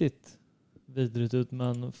riktigt vidrigt ut,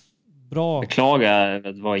 men bra. Beklagar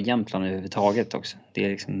att vara i Jämtland överhuvudtaget också. Det är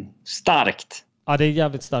liksom starkt. Ja, det är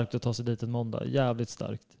jävligt starkt att ta sig dit en måndag. Jävligt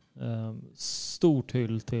starkt. Stort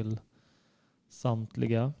hyll till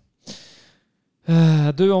samtliga.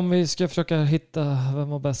 Du, om vi ska försöka hitta vem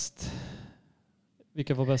var bäst.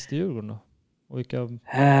 Vilka var bäst i Djurgården då? Och vilka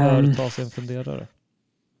bör ta sig en funderare?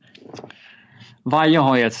 Vaje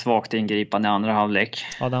har ju ett svagt ingripande i andra halvlek.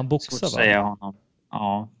 Ja, där han boxar, va? Säger honom.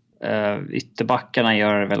 Ja. Ytterbackarna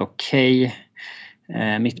gör det väl okej.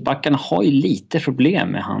 Mittbackarna har ju lite problem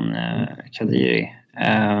med han Kadiri.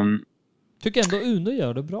 Tycker ändå Uno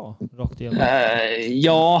gör det bra rakt igenom.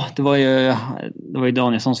 Ja, det var ju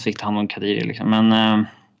Danielsson som fick ta hand om Kadiri liksom. Men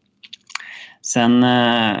sen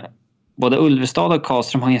både Ulvestad och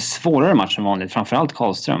Karlström har ju en svårare match än vanligt. Framförallt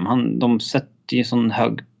Karlström. De sätter ju sån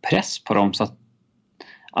hög press på dem så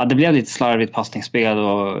att det blev lite slarvigt passningsspel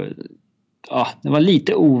och det var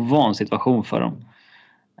lite ovan situation för dem.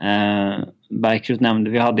 Bergkrut nämnde,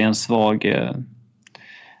 vi hade en svag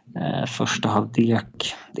Första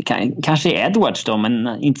halvlek. Det kanske är Edwards då,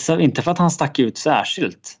 men inte för att han stack ut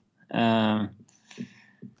särskilt.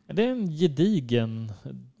 Det är en gedigen,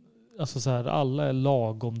 alltså så här, alla är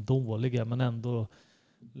lagom dåliga men ändå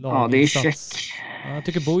ja, det är check. Ja, jag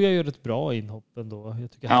tycker Boja gör ett bra inhopp ändå.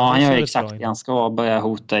 Jag tycker han gör exakt det. Han ska börja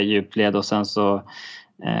hota i djupled och sen så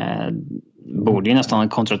borde ju nästan ha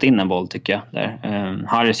kontrat in en boll tycker jag. Där.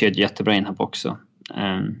 Harris gör ett jättebra inhopp också.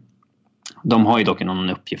 De har ju dock någon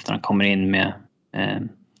uppgift när de kommer in med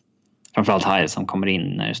framförallt Harris som kommer in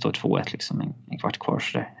när det står 2-1 liksom en kvart kvar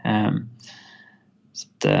så där. Så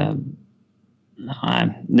att,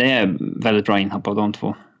 nej, det är väldigt bra inhopp av de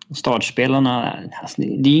två. Startspelarna, alltså,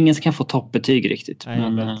 det är ingen som kan få toppbetyg riktigt. Nej,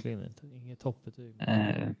 men, verkligen inte. Inget toppbetyg.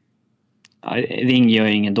 Ring gör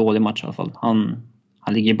ingen dålig match i alla fall.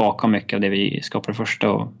 Han ligger bakom mycket av det vi skapar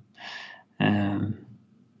första. Och,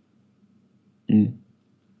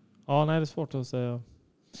 Ja, nej, det är svårt att säga.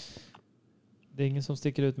 Det är ingen som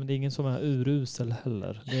sticker ut, men det är ingen som är urusel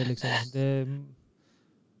heller. Det är liksom, det är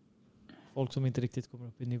folk som inte riktigt kommer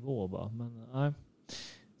upp i nivå bara. Men nej.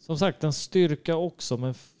 Som sagt, en styrka också,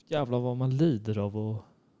 men jävlar vad man lider av och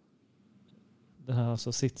den här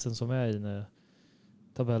alltså sitsen som är i när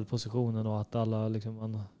tabellpositionen och att alla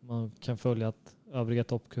liksom man kan följa att övriga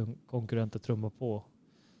toppkonkurrenter trummar på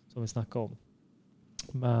som vi snackade om.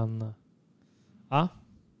 Men ja.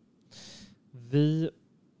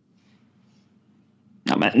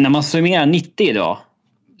 Ja, men när man summerar 90 idag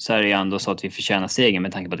så är det ändå så att vi förtjänar segern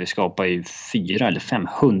med tanke på att vi skapar ju 4 eller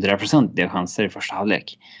 500% chanser i första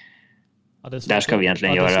halvlek. Ja, där ska vi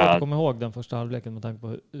egentligen göra... Det är svårt att komma ihåg den första halvleken med tanke på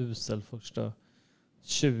hur usel första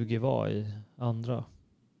 20 var i andra.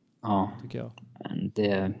 Ja, tycker jag.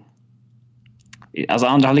 Alltså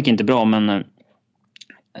andra halvlek är inte bra, men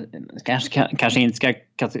kanske inte ska...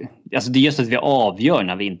 Alltså det är just att vi avgör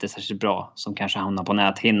när vi inte är särskilt bra som kanske hamnar på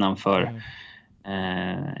näthinnan för...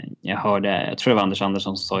 Jag tror det var Anders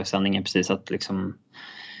Andersson som sa i sändningen precis att liksom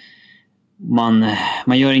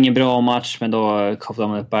man gör ingen bra match men då kopplar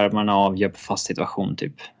man upp ärmarna och avgör på fast situation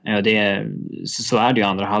typ. Så är det ju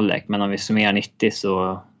andra halvlek, men om vi summerar 90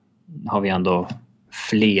 så har vi ändå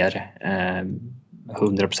fler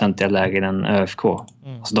 100% lägen än ÖFK.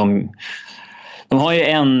 Alltså de har ju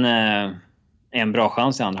en bra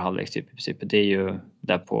chans i andra halvlek typ i princip. Det är ju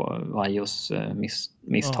där på Vajos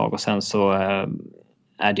misstag. Och sen så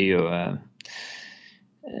är det ju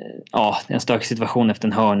en stökig situation efter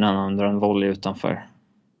en hörna när de drar en volley utanför.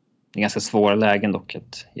 Det är ganska svåra lägen dock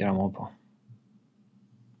att göra mål på.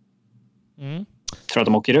 Tror att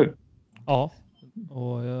de åker ur? Ja,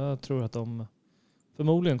 och jag tror att de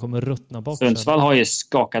förmodligen kommer ruttna bort. Sundsvall har ju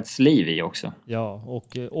skakats liv i också. Ja,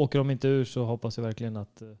 och åker de inte ur så hoppas jag verkligen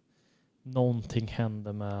att någonting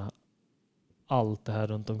händer med allt det här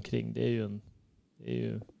runt omkring. Det är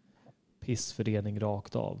ju pissförening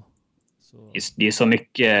rakt av. Så. Det är så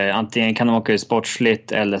mycket, antingen kan de åka ut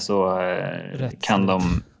sportsligt eller så kan de,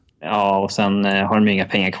 och sen har de inga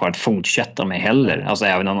pengar kvar att fortsätta med heller. Alltså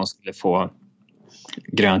även om de skulle få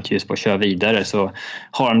grönt ljus på att köra vidare så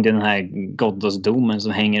har de den här goddosdomen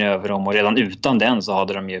som hänger över dem, och redan utan den så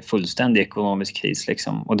hade de ju fullständig ekonomisk kris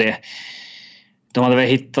liksom. Och de hade väl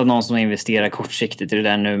hittat någon som investerar kortsiktigt i det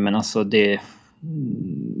där nu, men alltså det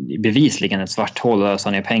är bevisligen ett svart hål att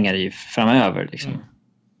ösa ner pengar i framöver liksom.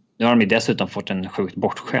 Nu har de ju dessutom fått en sjukt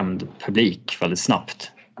bortskämd publik väldigt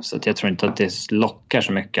snabbt, så att jag tror inte att det lockar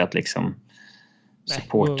så mycket att liksom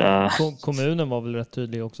supporta. Kommunen var väl rätt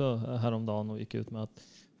tydlig också häromdagen och gick ut med att,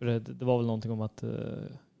 för det var väl någonting om att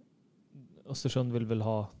Östersund vill väl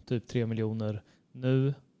ha typ 3 miljoner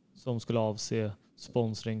nu som skulle avse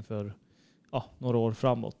sponsring för några år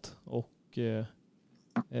framåt, och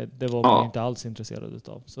det var man inte alls intresserad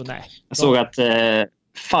utav. Så nej. Jag såg att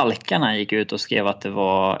Falkarna gick ut och skrev att det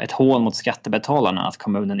var ett hån mot skattebetalarna att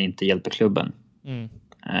kommunen inte hjälper klubben.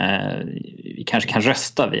 Vi kanske kan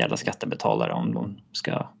rösta via alla skattebetalare om de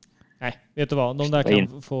ska... Nej, vet du vad? De där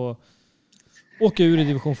kan få åka ur i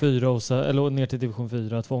division 4 eller ner till division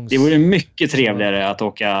 4. Det vore mycket trevligare att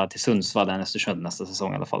åka till Sundsvall än Östersund nästa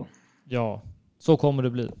säsong i alla fall. Ja, så kommer det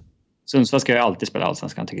bli. Sundsvall ska ju alltid spela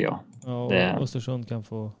allsvenskan tycker jag. Ja, och Östersund kan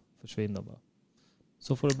få försvinna bara.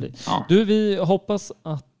 Så får det bli. Ja. Du, vi hoppas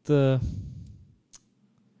att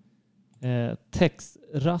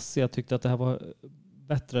Texrazzia tyckte att det här var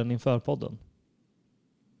bättre än inför podden.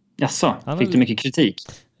 Jaså, fick du mycket kritik?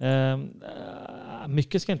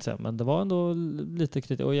 Mycket ska jag inte säga, men det var ändå lite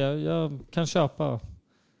kritik. Och jag kan köpa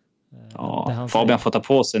det han Fabian får ta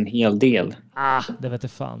på sig en hel del. Det vet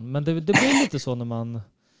jag fan. Men det blir lite så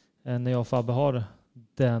när jag och Fabbe har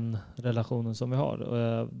den relationen som vi har.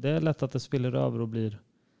 Det är lätt att det spiller över och blir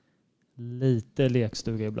lite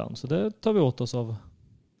lekstuga ibland. Så det tar vi åt oss av.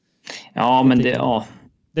 Ja, men det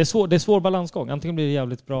är svår balansgång. Antingen blir det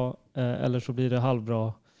jävligt bra eller så blir det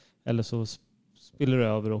halvbra eller så spiller det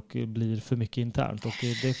över och blir för mycket internt. Och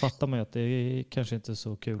det fattar man ju att det är kanske inte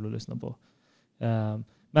så kul att lyssna på.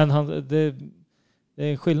 Men det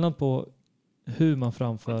är skillnad på hur man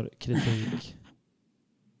framför kritik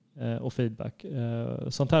och feedback.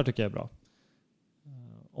 Sånt här tycker jag är bra.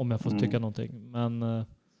 Om jag får tycka någonting. Men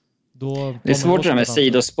då det är svårt det där med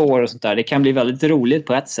sidospår och sånt där. Det kan bli väldigt roligt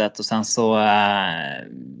på ett sätt och sen så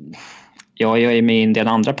jag är med i en del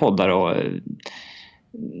andra poddar och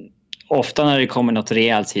ofta när det kommer något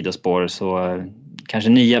rejält sidospår så kanske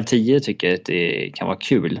 9 av 10 tycker att det kan vara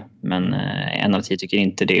kul. Men 1 av 10 tycker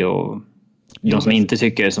inte det och de som inte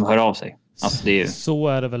tycker som hör av sig. Alltså det är... Så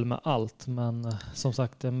är det väl med allt. Men som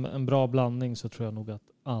sagt, en bra blandning så tror jag nog att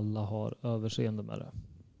alla har överseende med det.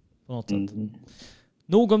 På något sätt.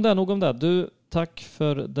 Nog om det. Du, tack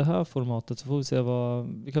för det här formatet. Så får vi se vad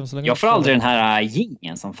vi kan slänga. Jag får aldrig den här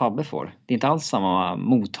jingeln som Fabbe får. Det är inte alls samma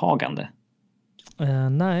mottagande.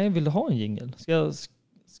 Nej, vill du ha en jingle? Ska jag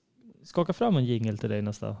skaka fram en jingle till dig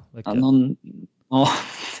nästa vecka? Ja,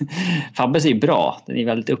 Fabbes är ju bra. Den är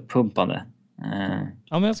väldigt uppumpande.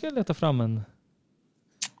 Ja, men jag ska leta fram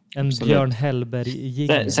en Björn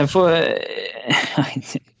Hellberg-jingle. Sen får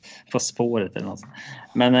på spåret eller något.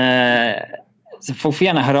 Men så får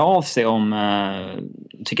gärna höra av sig om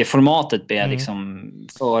tycker formatet blir liksom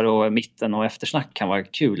för och mitten och eftersnack kan vara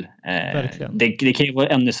kul. Det kan ju vara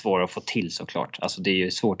ännu svårare att få till såklart. Alltså det är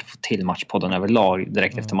ju svårt att få till matchpodden överlag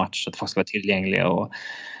direkt efter match så att folk ska vara tillgängliga och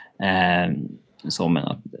så,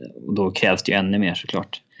 men då krävs det ju ännu mer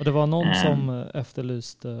såklart. Och det var någon som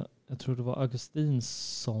efterlyste, jag tror det var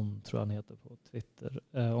Augustinsson tror jag han heter på Twitter,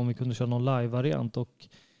 om vi kunde köra någon live-variant och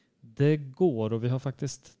det går och vi har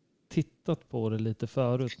faktiskt tittat på det lite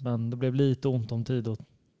förut men det blev lite ont om tid att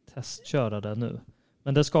testköra det nu.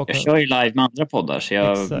 Men det jag kör ju live med andra poddar så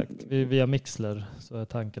jag... Exakt, via Mixler så är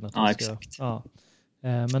tanken att vi ska... Exakt. Ja.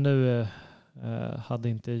 Men nu hade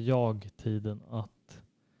inte jag tiden att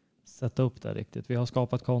sätta upp det riktigt. Vi har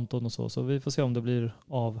skapat konton och så vi får se om det blir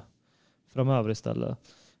av framöver istället.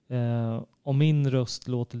 Om min röst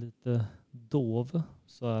låter lite dov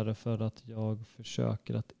så är det för att jag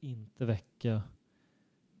försöker att inte väcka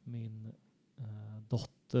min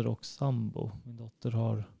dotter och sambo. Min dotter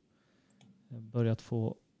har börjat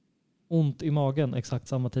få ont i magen exakt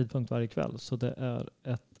samma tidpunkt varje kväll. Så det är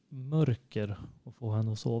ett mörker att få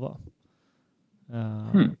henne att sova.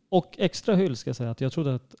 Och extra hyll ska jag säga att jag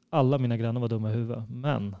trodde att alla mina grannar var dumma i huvudet.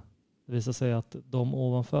 Men det visar sig att de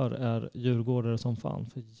ovanför är djurgårdare som fan.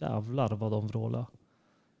 För jävlar vad de vrålar.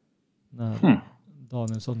 När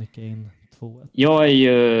Danielsson nickade in 2-1. Jag är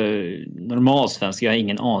ju normal svensk. Jag har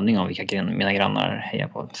ingen aning om vilka mina grannar hejar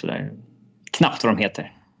på. Så där. Knappt vad de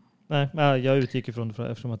heter. Nej, jag utgick ifrån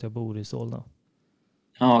det eftersom att jag bor i Solna.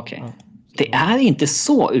 Ja, okej. Ja, det är inte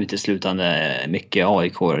så uteslutande mycket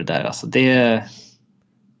AIK där. Alltså det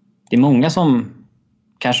är många som...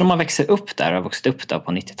 Kanske om man växer upp där och har vuxit upp där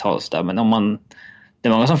på 90-talet. Där, men det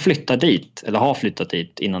är många som flyttar dit. Eller har flyttat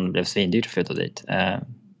dit innan det blev svindyrt att flytta dit.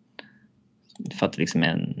 För att det liksom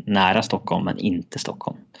är nära Stockholm men inte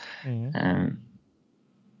Stockholm.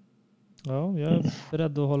 Ja, jag är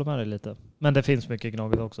beredd att hålla med dig lite. Men det finns mycket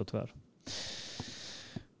gnagigt också tyvärr.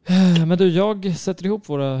 Men du, jag sätter ihop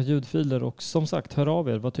våra ljudfiler och som sagt, hör av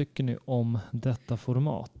er. Vad tycker ni om detta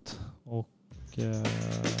format? Och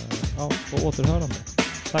på återhörande.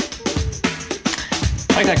 Tack.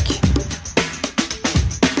 Tack.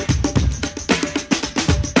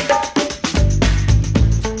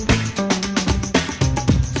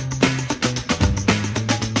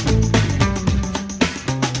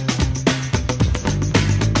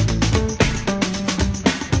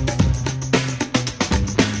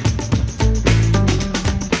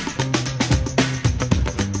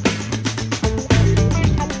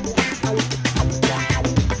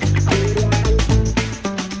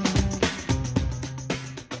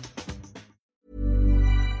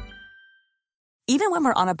 Even when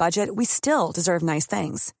we're on a budget, we still deserve nice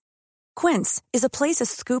things. Quince is a place to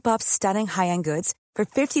scoop up stunning high-end goods for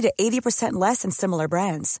 50 to 80% less than similar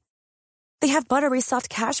brands. They have buttery soft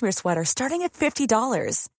cashmere sweaters starting at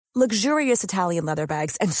 $50, luxurious Italian leather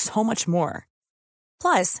bags, and so much more.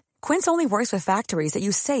 Plus, Quince only works with factories that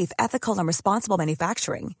use safe, ethical, and responsible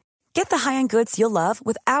manufacturing. Get the high-end goods you'll love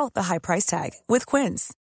without the high price tag with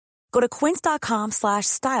Quince. Go to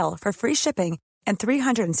quince.com/style for free shipping and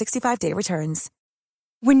 365-day returns.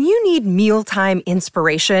 When you need mealtime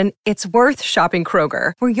inspiration, it's worth shopping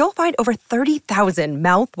Kroger, where you'll find over 30,000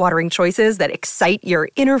 mouth-watering choices that excite your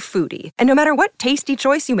inner foodie. And no matter what tasty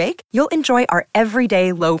choice you make, you'll enjoy our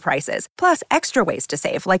everyday low prices, plus extra ways to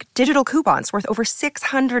save, like digital coupons worth over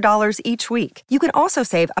 $600 each week. You can also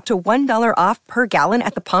save up to $1 off per gallon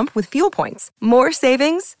at the pump with fuel points. More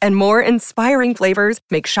savings and more inspiring flavors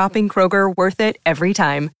make shopping Kroger worth it every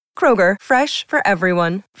time. Kroger, fresh for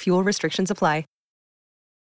everyone. Fuel restrictions apply.